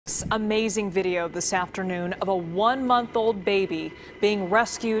This amazing video this afternoon of a 1-month-old baby being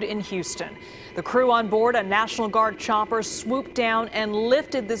rescued in Houston. The crew on board a National Guard chopper swooped down and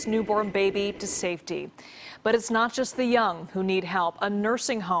lifted this newborn baby to safety. But it's not just the young who need help. A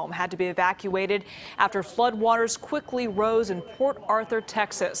nursing home had to be evacuated after floodwaters quickly rose in Port Arthur,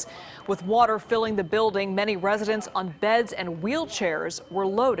 Texas. With water filling the building, many residents on beds and wheelchairs were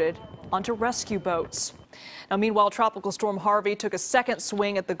loaded onto rescue boats. Now, meanwhile, Tropical Storm Harvey took a second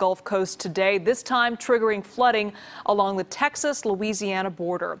swing at the Gulf Coast today, this time triggering flooding along the Texas-Louisiana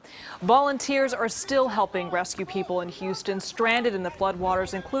border. Volunteers are still helping rescue people in Houston stranded in the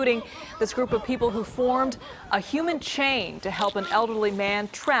floodwaters, including this group of people who formed a human chain to help an elderly man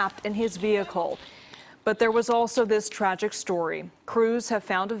trapped in his vehicle. But there was also this tragic story. Crews have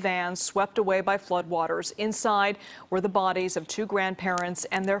found a van swept away by floodwaters. Inside were the bodies of 2 grandparents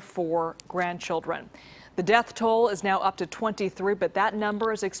and their 4 grandchildren. The death toll is now up to 23, but that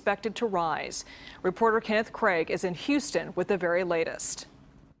number is expected to rise. Reporter Kenneth Craig is in Houston with the very latest.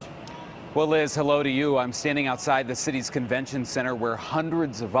 Well, Liz, hello to you. I'm standing outside the city's convention center where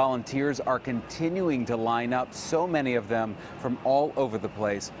hundreds of volunteers are continuing to line up, so many of them from all over the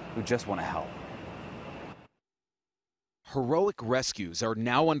place who just want to help. Heroic rescues are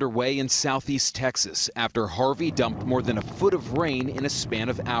now underway in southeast Texas after Harvey dumped more than a foot of rain in a span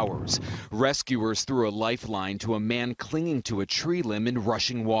of hours. Rescuers threw a lifeline to a man clinging to a tree limb in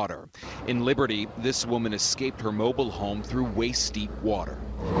rushing water. In Liberty, this woman escaped her mobile home through waist-deep water.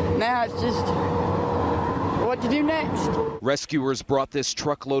 Now it's just what to do next. Rescuers brought this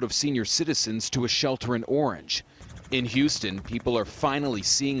truckload of senior citizens to a shelter in Orange. In Houston, people are finally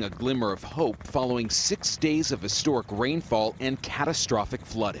seeing a glimmer of hope following 6 days of historic rainfall and catastrophic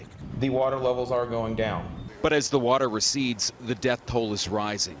flooding. The water levels are going down. But as the water recedes, the death toll is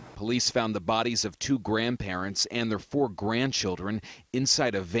rising. Police found the bodies of 2 grandparents and their 4 grandchildren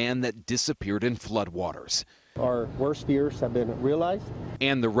inside a van that disappeared in floodwaters. Our worst fears have been realized.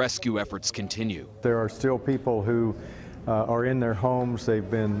 And the rescue efforts continue. There are still people who are in their homes. They've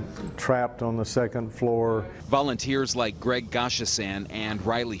been trapped on the 2nd floor. Volunteers like Greg Gashasan and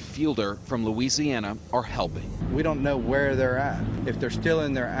Riley Fielder from Louisiana are helping. We don't know where they're at. If they're still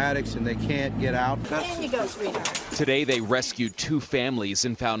in their attics and they can't get out. There you go, sweetheart. Today they rescued 2 families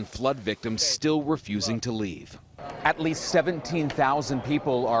and found flood victims still refusing to leave. At least 17,000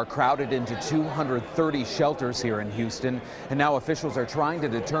 people are crowded into 230 shelters here in Houston, and now officials are trying to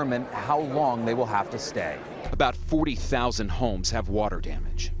determine how long they will have to stay. About 40,000 homes have water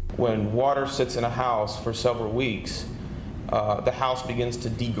damage. When water sits in a house for several weeks, the house begins to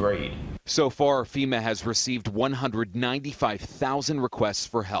degrade. So far, FEMA has received 195,000 requests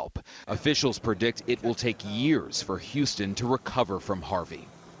for help. Officials predict it will take years for Houston to recover from Harvey.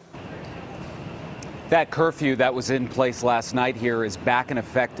 That curfew that was in place last night here is back in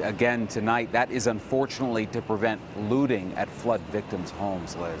effect again tonight. That is unfortunately to prevent looting at flood victims'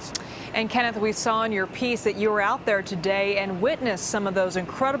 homes, Liz. And Kenneth, we saw in your piece that you were out there today and witnessed some of those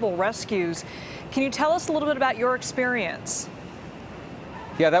incredible rescues. Can you tell us a little bit about your experience?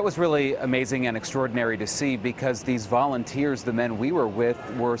 Yeah, that was really amazing and extraordinary to see because these volunteers, the men we were with,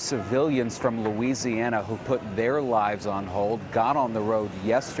 were civilians from Louisiana who put their lives on hold, got on the road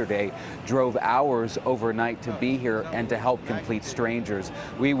yesterday, drove hours overnight to be here and to help complete strangers.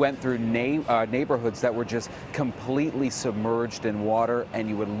 We went through neighborhoods that were just completely submerged in water, and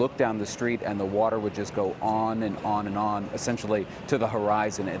you would look down the street and the water would just go on and on and on, essentially to the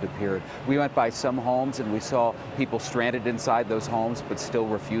horizon, it appeared. We went by some homes and we saw people stranded inside those homes but still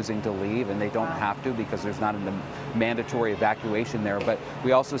refusing to leave, and they don't have to because there's not a mandatory evacuation there. But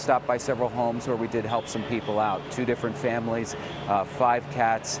we also stopped by several homes where we did help some people out. 2 different families, 5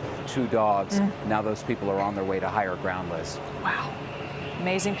 cats, 2 dogs. Now those people are on their way to higher ground, Liz. Wow.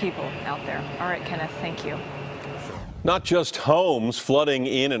 Amazing people out there. All right, Kenneth, thank you. Not just homes. Flooding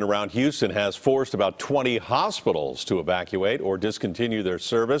in and around Houston has forced about 20 hospitals to evacuate or discontinue their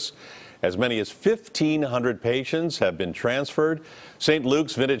service. As many as 1,500 patients have been transferred. St.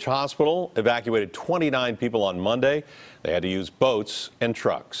 Luke's Vintage Hospital evacuated 29 people on Monday. They had to use boats and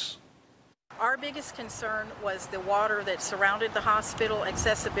trucks. Our biggest concern was the water that surrounded the hospital,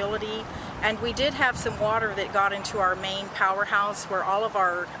 accessibility, and we did have some water that got into our main powerhouse where all of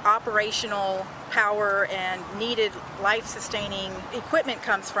our operational power and needed life-sustaining equipment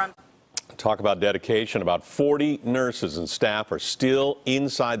comes from. Talk about dedication. About 40 nurses and staff are still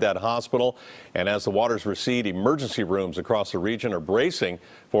inside that hospital. And as the waters recede, emergency rooms across the region are bracing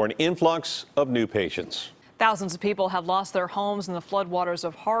for an influx of new patients. Thousands of people have lost their homes in the floodwaters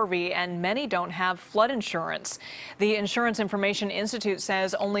of Harvey, and many don't have flood insurance. The Insurance Information Institute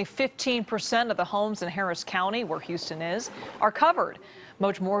says only 15% of the homes in Harris County, where Houston is, are covered.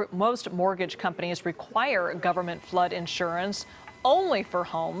 Most mortgage companies require government flood insurance only for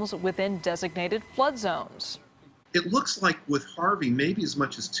homes within designated flood zones. It looks like with Harvey, maybe as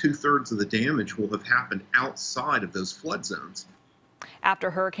much as 2/3 of the damage will have happened outside of those flood zones.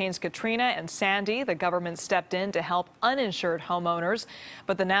 After Hurricanes Katrina and Sandy, the government stepped in to help uninsured homeowners.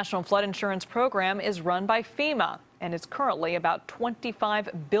 But the National Flood Insurance Program is run by FEMA and is currently about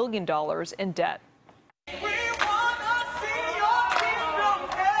 $25 billion in debt.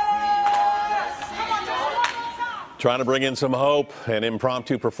 Trying to bring in some hope, an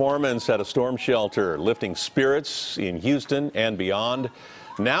impromptu performance at a storm shelter, lifting spirits in Houston and beyond.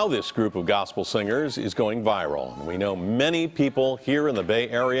 Now this group of gospel singers is going viral. We know many people here in the Bay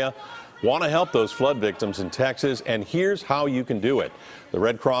Area want to help those flood victims in Texas, and here's how you can do it. The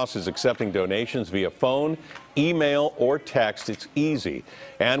Red Cross is accepting donations via phone, email, or text. It's easy.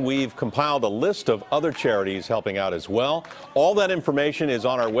 And we've compiled a list of other charities helping out as well. All that information is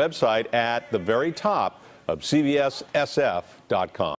on our website at the very top of CBSSF.com.